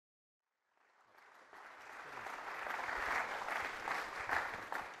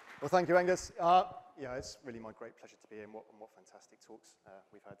Well, thank you, Angus. Yeah, it's really my great pleasure to be here, and what fantastic talks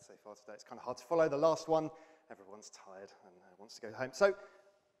we've had so far today. It's kind of hard to follow the last one. Everyone's tired and wants to go home. So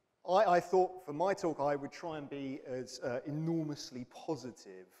I thought for my talk I would try and be as enormously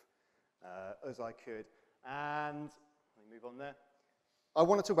positive as I could. And let me move on there. I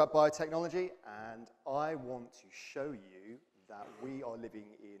want to talk about biotechnology, and I want to show you that we are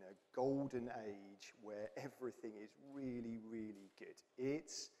living in a golden age where everything is really, really good.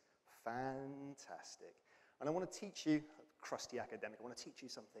 It's fantastic. And I want to teach you, crusty academic, I want to teach you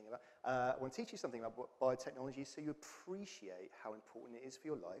something about biotechnology so you appreciate how important it is for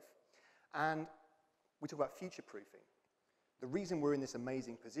your life. And we talk about future-proofing. The reason we're in this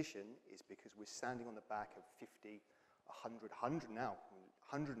amazing position is because we're standing on the back of 50,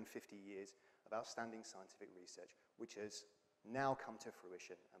 150 years of outstanding scientific research, which has now come to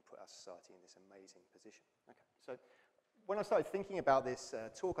fruition and put our society in this amazing position. Okay, so when I started thinking about this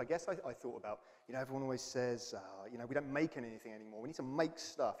talk, I guess I thought about, everyone always says, we don't make anything anymore. We need to make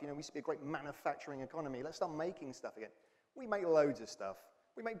stuff. We used to be a great manufacturing economy. Let's start making stuff again. We make loads of stuff.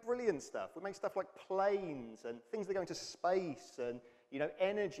 We make brilliant stuff. We make stuff like planes and things that go into space and,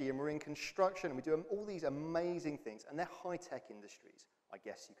 energy, and marine construction, and we do all these amazing things, and they're high-tech industries, I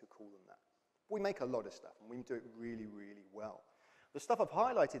guess you could call them that. We make a lot of stuff, and we do it really, really well. The stuff I've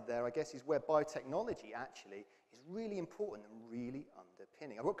highlighted there, I guess, is where biotechnology actually is really important and really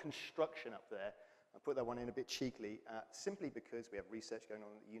underpinning. I've got construction up there. I put that one in a bit cheekily, simply because we have research going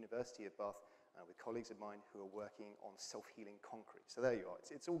on at the University of Bath with colleagues of mine who are working on self-healing concrete. So there you are.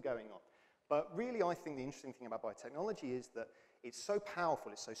 It's all going on. But really, I think the interesting thing about biotechnology is that it's so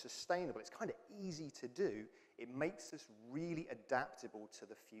powerful, it's so sustainable, it's kind of easy to do. It makes us really adaptable to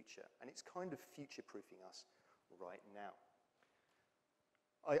the future, and it's kind of future-proofing us right now.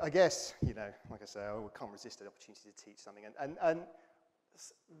 I guess, like I say, I can't resist an opportunity to teach something. And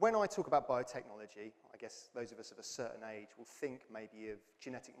when I talk about biotechnology, I guess those of us of a certain age will think maybe of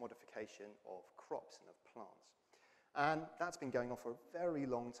genetic modification of crops and of plants. And that's been going on for a very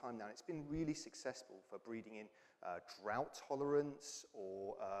long time now. And it's been really successful for breeding in drought tolerance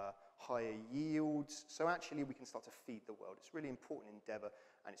or higher yields. So actually, we can start to feed the world. It's a really important endeavor,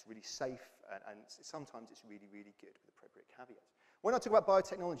 and it's really safe, and sometimes it's really, really good with appropriate caveats. When I talk about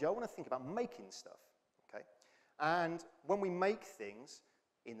biotechnology, I want to think about making stuff, okay? And when we make things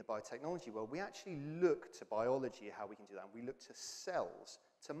in the biotechnology world, we actually look to biology, how we can do that, and we look to cells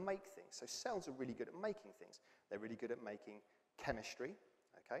to make things. So cells are really good at making things. They're really good at making chemistry,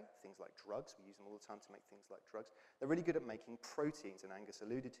 okay? Things like drugs, we use them all the time to make things like drugs. They're really good at making proteins, and Angus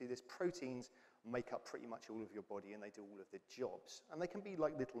alluded to this. Proteins make up pretty much all of your body, and they do all of the jobs. And they can be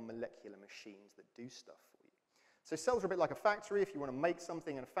like little molecular machines that do stuff for you. So cells are a bit like a factory. If you want to make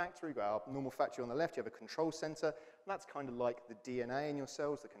something in a factory, you've got our normal factory on the left, you have a control center, and that's kind of like the DNA in your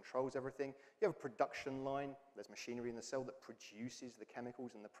cells that controls everything. You have a production line. There's machinery in the cell that produces the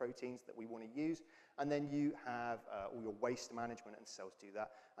chemicals and the proteins that we want to use. And then you have all your waste management, and cells do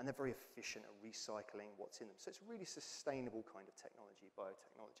that. And they're very efficient at recycling what's in them. So it's a really sustainable kind of technology,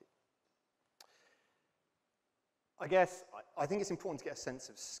 biotechnology. I guess I think it's important to get a sense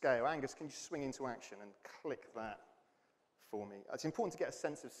of scale. Angus, can you swing into action and click that for me? It's important to get a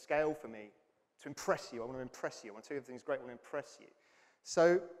sense of scale for me to impress you. I want to impress you. I want to tell you everything's great. I want to impress you.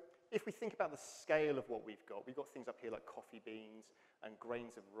 So if we think about the scale of what we've got things up here like coffee beans and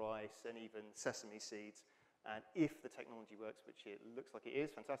grains of rice and even sesame seeds. And if the technology works, which it looks like it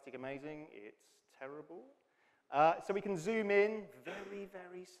is, fantastic, amazing, it's terrible. So we can zoom in very,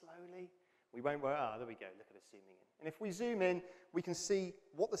 very slowly. We won't work, there we go, look at us zooming in. And if we zoom in, we can see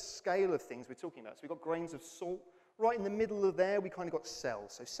what the scale of things we're talking about. So we've got grains of salt. Right in the middle of there, we kind of got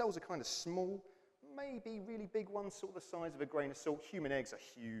cells. So cells are kind of small, maybe really big ones, sort of the size of a grain of salt. Human eggs are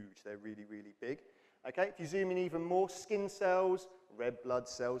huge, they're really, really big. Okay, if you zoom in even more, skin cells, red blood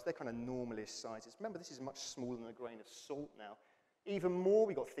cells, they're kind of normalish sizes. Remember, this is much smaller than a grain of salt now. Even more,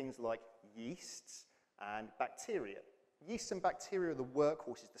 we've got things like yeasts and bacteria. Yeasts and bacteria are the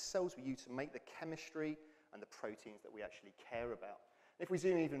workhorses, the cells we use to make the chemistry and the proteins that we actually care about. And if we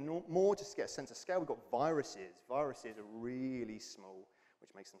zoom in even more, just to get a sense of scale, we've got viruses. Viruses are really small,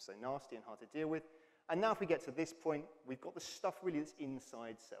 which makes them so nasty and hard to deal with. And now if we get to this point, we've got the stuff really that's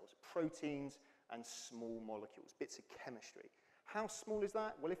inside cells, proteins and small molecules, bits of chemistry. How small is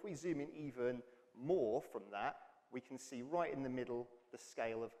that? Well, if we zoom in even more from that, we can see right in the middle the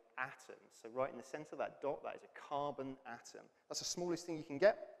scale of atoms. So right in the center of that dot, that is a carbon atom. That's the smallest thing you can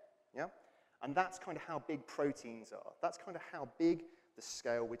get, yeah? And that's kind of how big proteins are. That's kind of how big the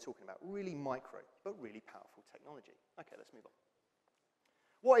scale we're talking about. Really micro, but really powerful technology. Okay, let's move on.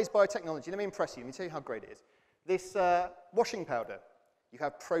 What is biotechnology? Let me impress you. Let me tell you how great it is. This washing powder, You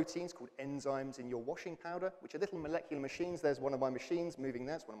have proteins called enzymes in your washing powder, which are little molecular machines. There's one of my machines moving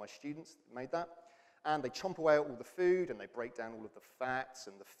there. It's one of my students that made that. And they chomp away at all the food, and they break down all of the fats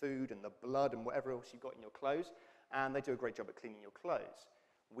and the food and the blood and whatever else you've got in your clothes. And they do a great job at cleaning your clothes.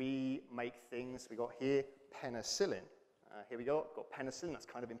 We make things, we got here, penicillin. Here we go, got penicillin. That's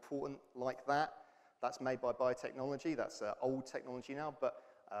kind of important like that. That's made by Biotechnology. That's old technology now. But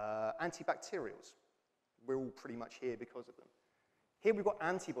antibacterials, we're all pretty much here because of them. Here we've got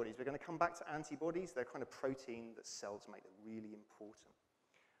antibodies. We're going to come back to antibodies. They're kind of protein that cells make. They're really important.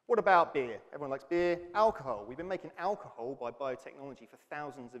 What about beer? Everyone likes beer. Alcohol. We've been making alcohol by biotechnology for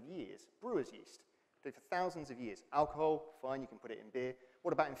thousands of years. Brewer's yeast. For thousands of years. Alcohol, fine, you can put it in beer.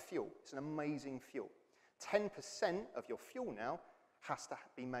 What about in fuel? It's an amazing fuel. 10% of your fuel now has to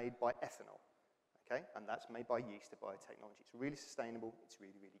be made by ethanol. Okay? And that's made by yeast at biotechnology. It's really sustainable. It's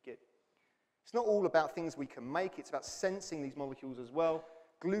really, really good. It's not all about things we can make. It's about sensing these molecules as well.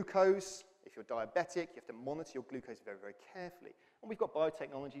 Glucose, if you're diabetic, you have to monitor your glucose very, very carefully. And we've got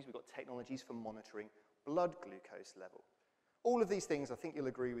biotechnologies, we've got technologies for monitoring blood glucose level. All of these things, I think you'll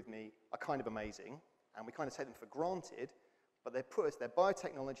agree with me, are kind of amazing, and we kind of take them for granted, but they're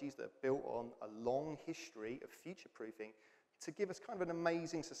biotechnologies that are built on a long history of future-proofing to give us kind of an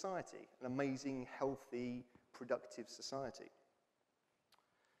amazing society, an amazing, healthy, productive society.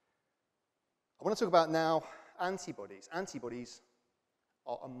 I want to talk about now antibodies. Antibodies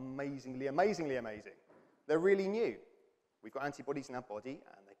are amazingly, amazingly amazing. They're really new. We've got antibodies in our body,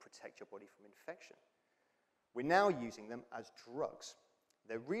 and they protect your body from infection. We're now using them as drugs.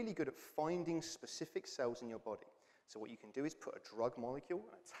 They're really good at finding specific cells in your body. So what you can do is put a drug molecule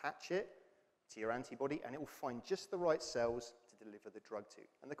and attach it to your antibody, and it will find just the right cells to deliver the drug to.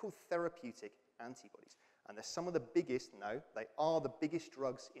 And they're called therapeutic antibodies. And they're some of the biggest, no, they are the biggest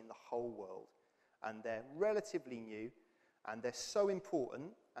drugs in the whole world. And they're relatively new, and they're so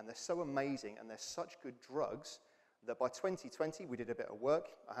important, and they're so amazing, and they're such good drugs that by 2020, we did a bit of work,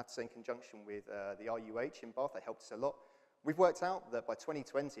 I have to say in conjunction with the RUH in Bath, they helped us a lot. We've worked out that by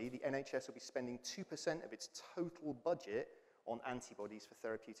 2020, the NHS will be spending 2% of its total budget on antibodies for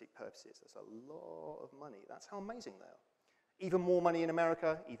therapeutic purposes. That's a lot of money. That's how amazing they are. Even more money in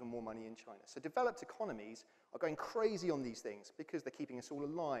America, even more money in China. So developed economies are going crazy on these things because they're keeping us all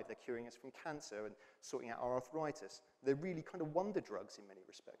alive, they're curing us from cancer and sorting out our arthritis. They're really kind of wonder drugs in many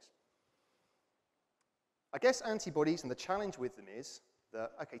respects. I guess antibodies, and the challenge with them is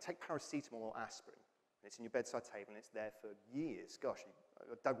that, okay, take paracetamol or aspirin. It's in your bedside table and it's there for years. Gosh,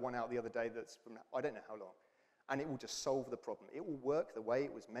 I dug one out the other day that's from I don't know how long. And it will just solve the problem. It will work the way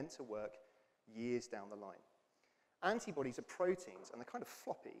it was meant to work years down the line. Antibodies are proteins, and they're kind of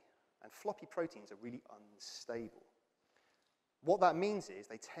floppy. And floppy proteins are really unstable. What that means is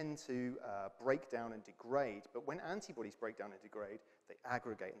they tend to break down and degrade. But when antibodies break down and degrade, they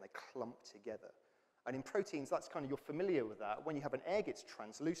aggregate and they clump together. And in proteins, that's kind of, you're familiar with that. When you have an egg, it's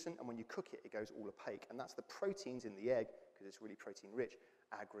translucent, and when you cook it, it goes all opaque. And that's the proteins in the egg, because it's really protein-rich,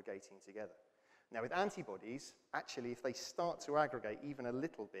 aggregating together. Now, with antibodies, actually, if they start to aggregate even a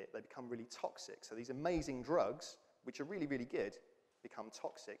little bit, they become really toxic. So these amazing drugs, which are really, really good, become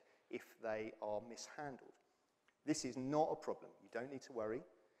toxic if they are mishandled. This is not a problem. You don't need to worry.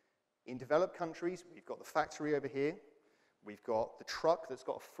 In developed countries, we've got the factory over here. We've got the truck that's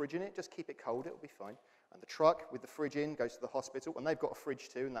got a fridge in it. Just keep it cold, it'll be fine. And the truck with the fridge in goes to the hospital, and they've got a fridge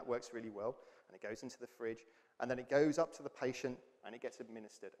too, and that works really well. And it goes into the fridge, and then it goes up to the patient, and it gets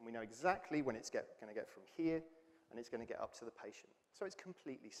administered. And we know exactly when it's going to get from here, and it's going to get up to the patient. So it's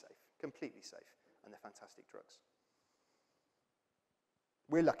completely safe, and they're fantastic drugs.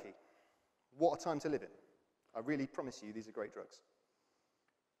 We're lucky. What a time to live in. I really promise you, these are great drugs.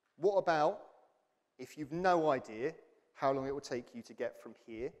 What about if you've no idea how long it will take you to get from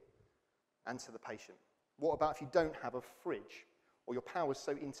here and to the patient? What about if you don't have a fridge, or your power is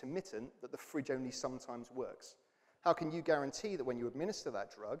so intermittent that the fridge only sometimes works? How can you guarantee that when you administer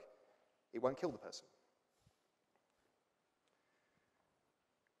that drug, it won't kill the person?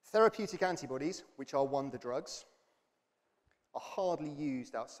 Therapeutic antibodies, which are wonder drugs, are hardly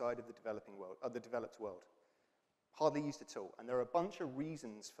used outside of the developing world, the developed world. Hardly used at all. And there are a bunch of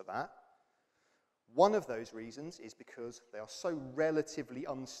reasons for that. One of those reasons is because they are so relatively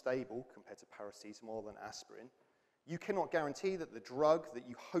unstable compared to paracetamol and aspirin. You cannot guarantee that the drug that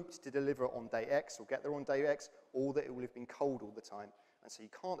you hoped to deliver on day X will get there on day X, or that it will have been cold all the time. And so you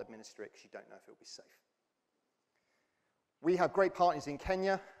can't administer it because you don't know if it will be safe. We have great partners in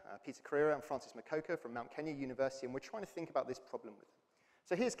Kenya, Peter Carrera and Francis Makoka from Mount Kenya University, and we're trying to think about this problem with them.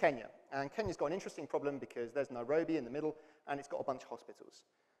 So here's Kenya, and Kenya's got an interesting problem because there's Nairobi in the middle, and it's got a bunch of hospitals.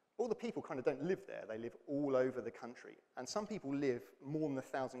 All the people kind of don't live there. They live all over the country. And some people live more than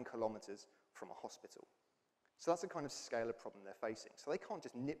 1,000 kilometers from a hospital. So that's the kind of scale of problem they're facing. So they can't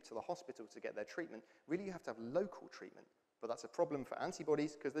just nip to the hospital to get their treatment. Really, you have to have local treatment. But that's a problem for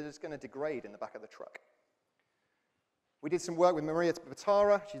antibodies because they're just going to degrade in the back of the truck. We did some work with Maria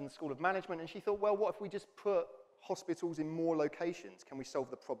Batara. She's in the School of Management. And she thought, well, what if we just put hospitals in more locations? Can we solve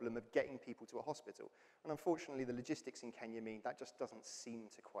the problem of getting people to a hospital? And unfortunately, the logistics in Kenya mean that just doesn't seem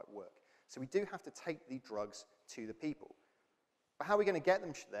to quite work. So we do have to take the drugs to the people. But how are we going to get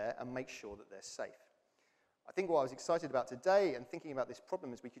them there and make sure that they're safe? I think what I was excited about today and thinking about this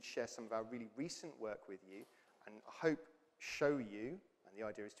problem is we could share some of our really recent work with you and I hope show you, and the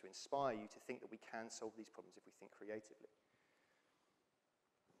idea is to inspire you to think that we can solve these problems if we think creatively.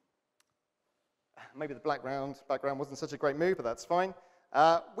 Maybe the background wasn't such a great move, but that's fine.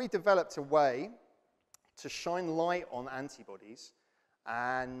 We developed a way to shine light on antibodies,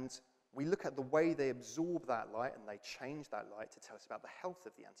 and we look at the way they absorb that light and they change that light to tell us about the health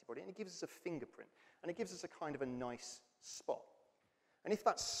of the antibody, and it gives us a fingerprint, and it gives us a kind of a nice spot. And if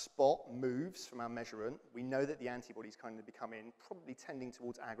that spot moves from our measurement, we know that the antibodies kind of becoming probably tending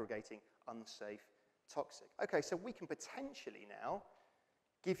towards aggregating unsafe, toxic. Okay, so we can potentially now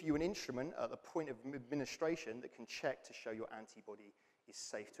give you an instrument at the point of administration that can check to show your antibody is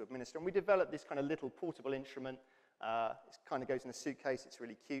safe to administer. And we developed this kind of little portable instrument. It kind of goes in a suitcase. It's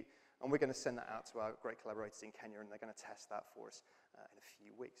really cute. And we're going to send that out to our great collaborators in Kenya, and they're going to test that for us in a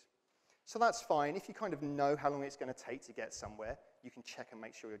few weeks. So that's fine. If you kind of know how long it's going to take to get somewhere, you can check and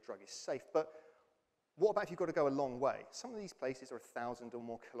make sure your drug is safe. But what about if you've got to go a long way? Some of these places are 1,000 or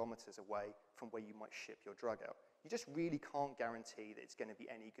more kilometers away from where you might ship your drug out. You just really can't guarantee that it's going to be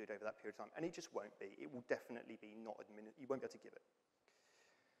any good over that period of time, and it just won't be. It will definitely be not administered. You won't be able to give it.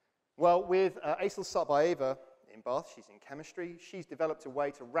 Well, with Aisel Satbayeva in Bath, she's in chemistry, she's developed a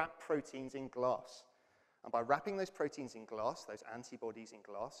way to wrap proteins in glass. And by wrapping those proteins in glass, those antibodies in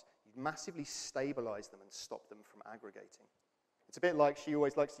glass, you massively stabilize them and stop them from aggregating. It's a bit like, she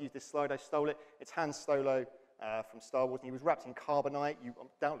always likes to use this slide, I stole it. It's Han Solo from Star Wars, and he was wrapped in carbonite, you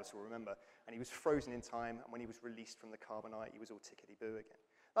doubtless will remember, and he was frozen in time, and when he was released from the carbonite, he was all tickety-boo again.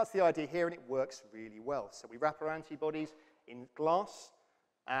 That's the idea here, and it works really well. So we wrap our antibodies in glass,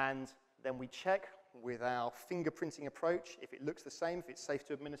 and then we check with our fingerprinting approach if it looks the same, if it's safe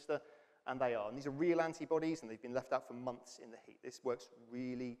to administer, and they are. And these are real antibodies, and they've been left out for months in the heat. This works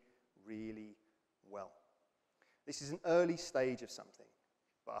really, really well. This is an early stage of something,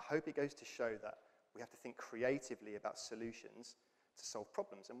 but I hope it goes to show that we have to think creatively about solutions to solve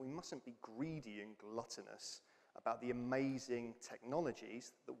problems, and we mustn't be greedy and gluttonous about the amazing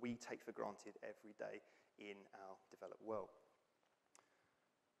technologies that we take for granted every day in our developed world.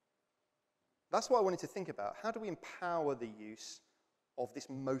 That's what I wanted to think about. How do we empower the use of this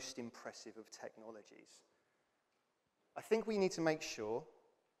most impressive of technologies? I think we need to make sure,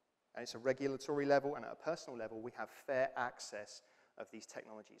 and it's a regulatory level and at a personal level, we have fair access of these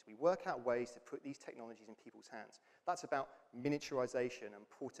technologies. We work out ways to put these technologies in people's hands. That's about miniaturization and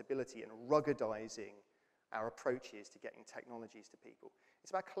portability and ruggedizing our approaches to getting technologies to people.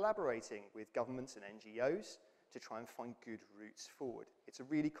 It's about collaborating with governments and NGOs to try and find good routes forward. It's a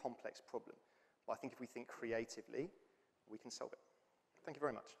really complex problem, but I think if we think creatively, we can solve it. Thank you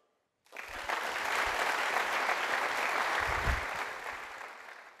very much.